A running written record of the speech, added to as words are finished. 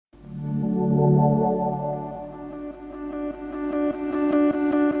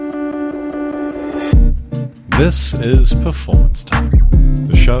This is Performance Time,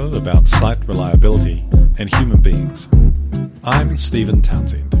 the show about site reliability and human beings. I'm Stephen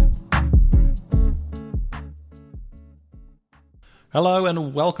Townsend. Hello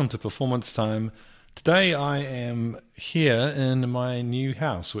and welcome to Performance Time. Today I am here in my new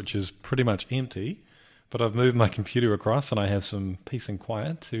house, which is pretty much empty, but I've moved my computer across and I have some peace and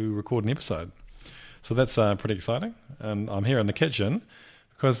quiet to record an episode. So that's pretty exciting. And I'm here in the kitchen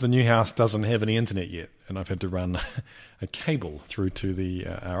because the new house doesn't have any internet yet, and I've had to run a cable through to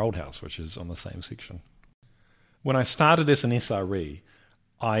our old house, which is on the same section. When I started as an SRE,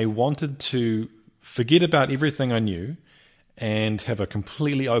 I wanted to forget about everything I knew and have a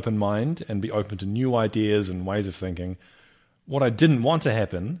completely open mind and be open to new ideas and ways of thinking. What I didn't want to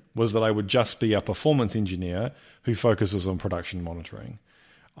happen was that I would just be a performance engineer who focuses on production monitoring.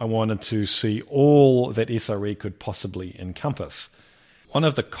 I wanted to see all that SRE could possibly encompass. One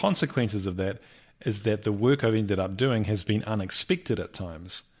of the consequences of that is that the work I've ended up doing has been unexpected at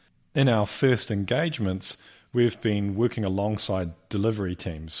times. In our first engagements, we've been working alongside delivery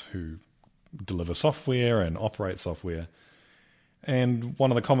teams who deliver software and operate software. And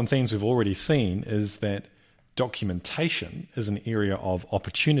one of the common themes we've already seen is that documentation is an area of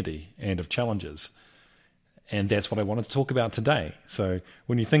opportunity and of challenges. And that's what I wanted to talk about today. So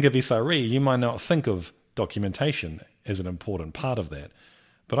when you think of SRE, you might not think of documentation as an important part of that,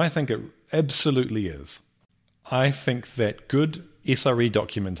 but I think it absolutely is. I think that good SRE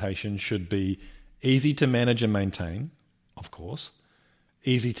documentation should be easy to manage and maintain, of course,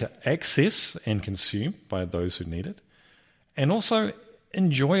 easy to access and consume by those who need it, and also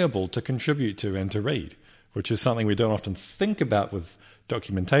enjoyable to contribute to and to read, which is something we don't often think about with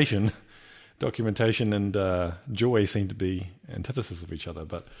documentation. Documentation and joy seem to be antithesis of each other,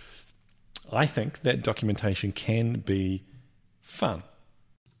 but I think that documentation can be fun.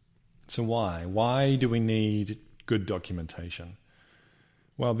 So why? Why do we need good documentation?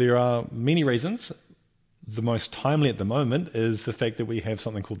 Well, there are many reasons. The most timely at the moment is the fact that we have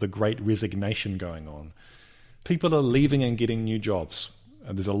something called the Great Resignation going on. People are leaving and getting new jobs.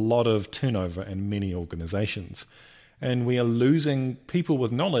 There's a lot of turnover in many organizations. And we are losing people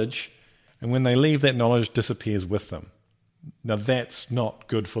with knowledge, and when they leave, that knowledge disappears with them. Now, that's not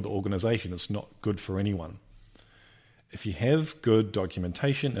good for the organization. It's not good for anyone. If you have good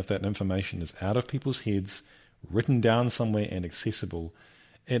documentation, if that information is out of people's heads, written down somewhere and accessible,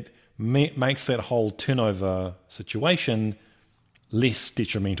 it makes that whole turnover situation less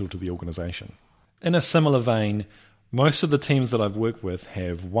detrimental to the organization. In a similar vein, most of the teams that I've worked with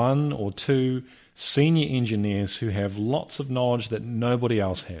have one or two senior engineers who have lots of knowledge that nobody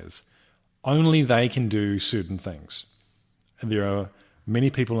else has. Only they can do certain things. And there are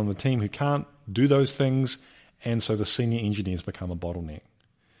many people on the team who can't do those things, and so the senior engineers become a bottleneck.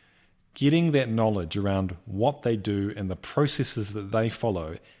 Getting that knowledge around what they do and the processes that they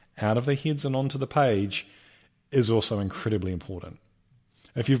follow out of their heads and onto the page is also incredibly important.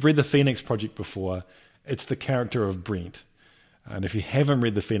 If you've read the Phoenix Project before, it's the character of Brent. And if you haven't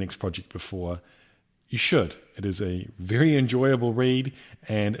read the Phoenix Project before, you should. It is a very enjoyable read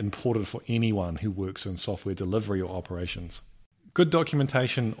and important for anyone who works in software delivery or operations. Good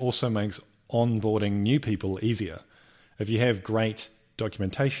documentation also makes onboarding new people easier. If you have great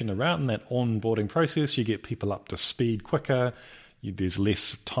documentation around that onboarding process, you get people up to speed quicker. There's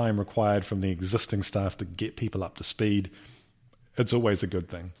less time required from the existing staff to get people up to speed. It's always a good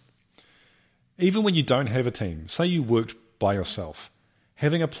thing. Even when you don't have a team, say you worked by yourself,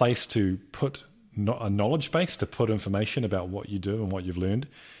 having a place to put a knowledge base to put information about what you do and what you've learned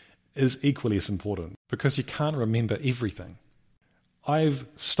is equally as important because you can't remember everything. I've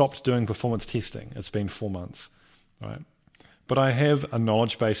stopped doing performance testing. It's been 4 months, right? But I have a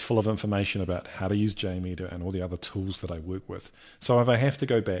knowledge base full of information about how to use JMeter and all the other tools that I work with. So if I have to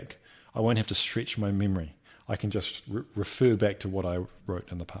go back, I won't have to stretch my memory. I can just refer back to what I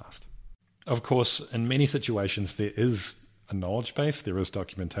wrote in the past. Of course, in many situations, there is a knowledge base, there is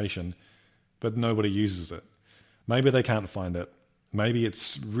documentation, but nobody uses it. Maybe they can't find it. Maybe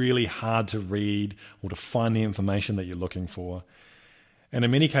it's really hard to read or to find the information that you're looking for. And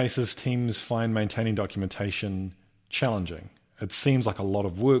in many cases, teams find maintaining documentation challenging. It seems like a lot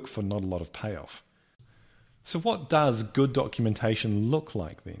of work for not a lot of payoff. So what does good documentation look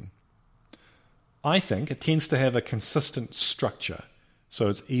like then? I think it tends to have a consistent structure, so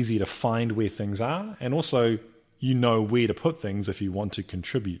it's easy to find where things are, and also you know where to put things if you want to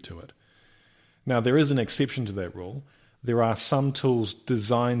contribute to it. Now, there is an exception to that rule. There are some tools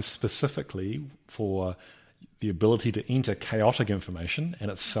designed specifically for the ability to enter chaotic information,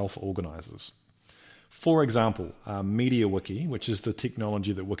 and it self-organizes. For example, MediaWiki, which is the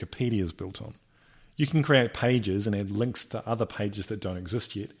technology that Wikipedia is built on. You can create pages and add links to other pages that don't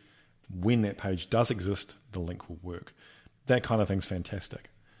exist yet. When that page does exist, the link will work. That kind of thing's fantastic.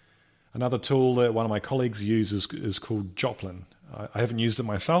 Another tool that one of my colleagues uses is called Joplin. I haven't used it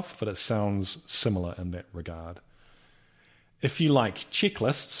myself, but it sounds similar in that regard. If you like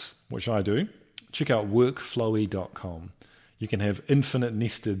checklists, which I do, check out workflowy.com. You can have infinite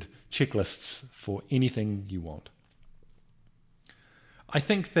nested checklists for anything you want. I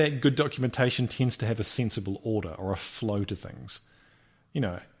think that good documentation tends to have a sensible order or a flow to things.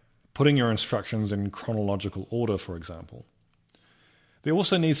 Putting your instructions in chronological order, for example. There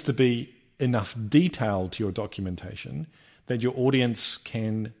also needs to be enough detail to your documentation that your audience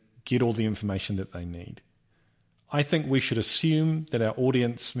can get all the information that they need. I think we should assume that our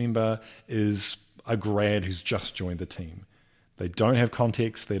audience member is a grad who's just joined the team. They don't have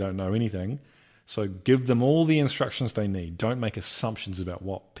context, they don't know anything, so give them all the instructions they need. Don't make assumptions about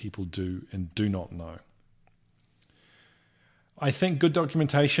what people do and do not know. I think good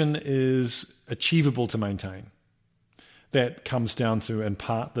documentation is achievable to maintain. That comes down to, in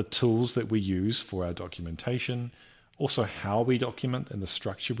part, the tools that we use for our documentation, also how we document and the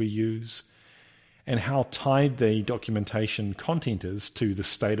structure we use, and how tied the documentation content is to the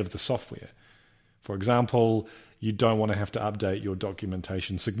state of the software. For example, you don't want to have to update your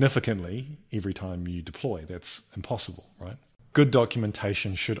documentation significantly every time you deploy. That's impossible, right? Good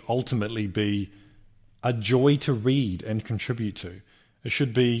documentation should ultimately be a joy to read and contribute to. It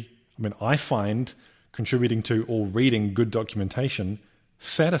should be, I find contributing to or reading good documentation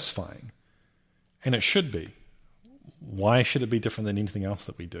satisfying. And it should be. Why should it be different than anything else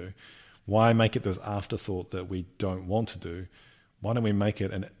that we do? Why make it this afterthought that we don't want to do? Why don't we make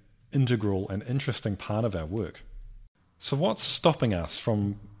it an integral and interesting part of our work? So what's stopping us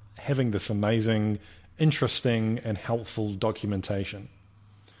from having this amazing, interesting, and helpful documentation?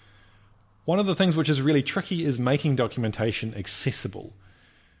 One of the things which is really tricky is making documentation accessible.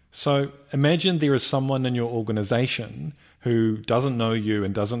 So imagine there is someone in your organization who doesn't know you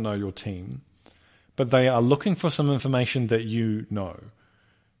and doesn't know your team, but they are looking for some information that you know.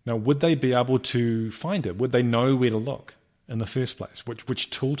 Now, would they be able to find it? Would they know where to look in the first place? Which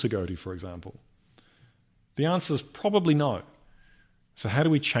tool to go to, for example? The answer is probably no. So how do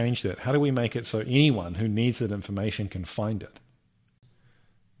we change that? How do we make it so anyone who needs that information can find it?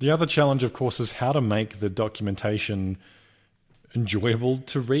 The other challenge, of course, is how to make the documentation enjoyable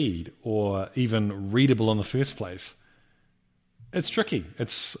to read or even readable in the first place. It's tricky.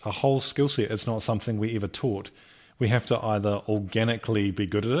 It's a whole skill set. It's not something we ever taught. We have to either organically be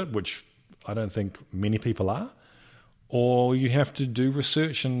good at it, which I don't think many people are, or you have to do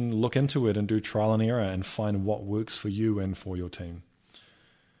research and look into it and do trial and error and find what works for you and for your team.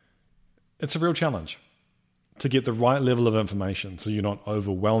 It's a real challenge to get the right level of information so you're not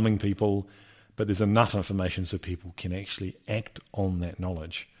overwhelming people, but there's enough information so people can actually act on that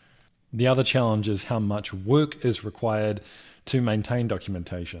knowledge. The other challenge is how much work is required to maintain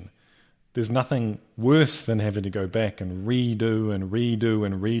documentation. There's nothing worse than having to go back and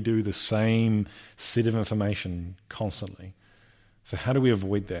redo the same set of information constantly. So how do we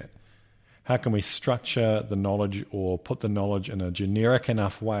avoid that? How can we structure the knowledge or put the knowledge in a generic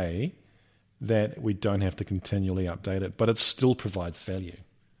enough way that we don't have to continually update it, but it still provides value?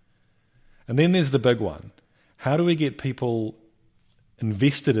 And then there's the big one. How do we get people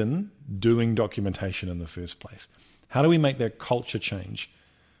invested in doing documentation in the first place? How do we make that culture change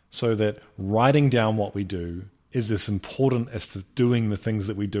so that writing down what we do is as important as doing the things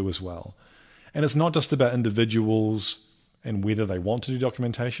that we do as well? And it's not just about individuals and whether they want to do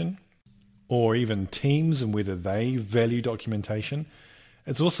documentation, or even teams and whether they value documentation.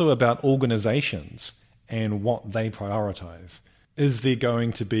 It's also about organizations and what they prioritize. Is there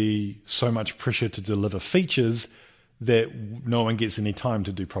going to be so much pressure to deliver features that no one gets any time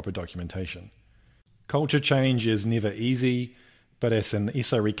to do proper documentation? Culture change is never easy, but as an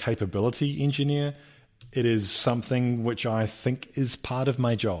SRE capability engineer, it is something which I think is part of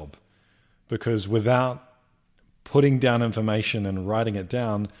my job. Because without putting down information and writing it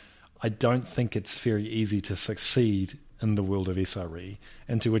down, I don't think it's very easy to succeed in the world of SRE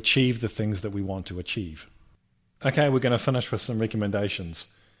and to achieve the things that we want to achieve. Okay, we're going to finish with some recommendations.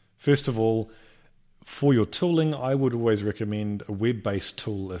 First of all, for your tooling, I would always recommend a web-based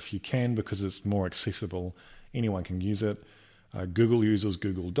tool if you can, because it's more accessible. Anyone can use it. Google uses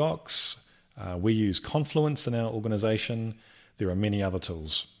Google Docs. We use Confluence in our organization. There are many other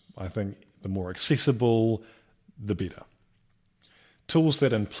tools. I think the more accessible, the better. Tools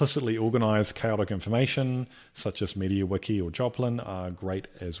that implicitly organize chaotic information, such as MediaWiki or Joplin, are great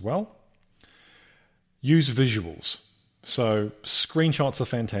as well. Use visuals. So screenshots are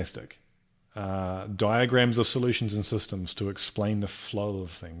fantastic. diagrams of solutions and systems to explain the flow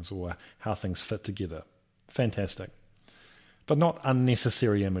of things or how things fit together. Fantastic. But not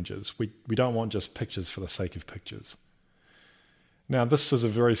unnecessary images. We don't want just pictures for the sake of pictures. Now, this is a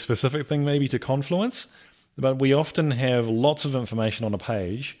very specific thing maybe to Confluence, but we often have lots of information on a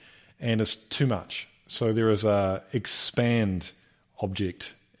page and it's too much. So there is a expand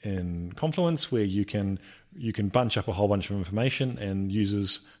object in Confluence where you can bunch up a whole bunch of information, and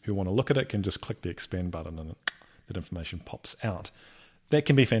users who want to look at it can just click the expand button and that information pops out. That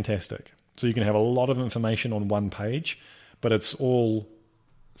can be fantastic. So you can have a lot of information on one page, but it's all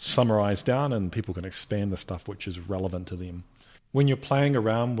summarized down and people can expand the stuff which is relevant to them. When you're playing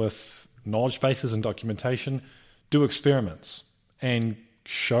around with knowledge bases and documentation, do experiments and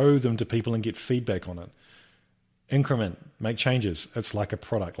show them to people and get feedback on it. Increment, make changes. It's like a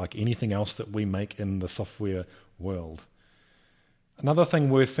product, like anything else that we make in the software world. Another thing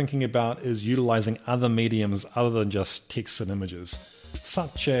worth thinking about is utilizing other mediums other than just text and images,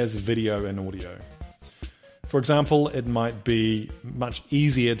 such as video and audio. For example, it might be much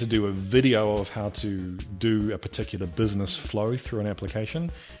easier to do a video of how to do a particular business flow through an application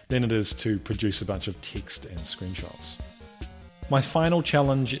than it is to produce a bunch of text and screenshots. My final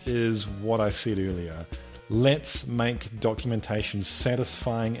challenge is what I said earlier. Let's make documentation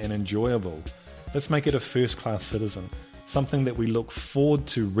satisfying and enjoyable. Let's make it a first-class citizen, something that we look forward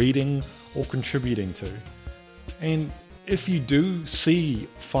to reading or contributing to. And if you do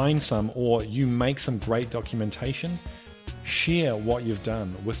find some, or you make some great documentation, share what you've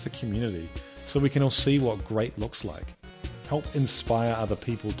done with the community so we can all see what great looks like. Help inspire other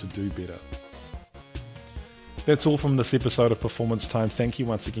people to do better. That's all from this episode of Performance Time. Thank you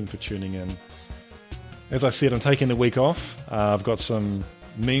once again for tuning in. As I said, I'm taking the week off. I've got some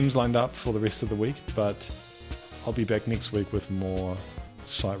memes lined up for the rest of the week, but I'll be back next week with more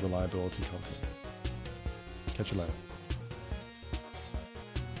site reliability content. Catch you later.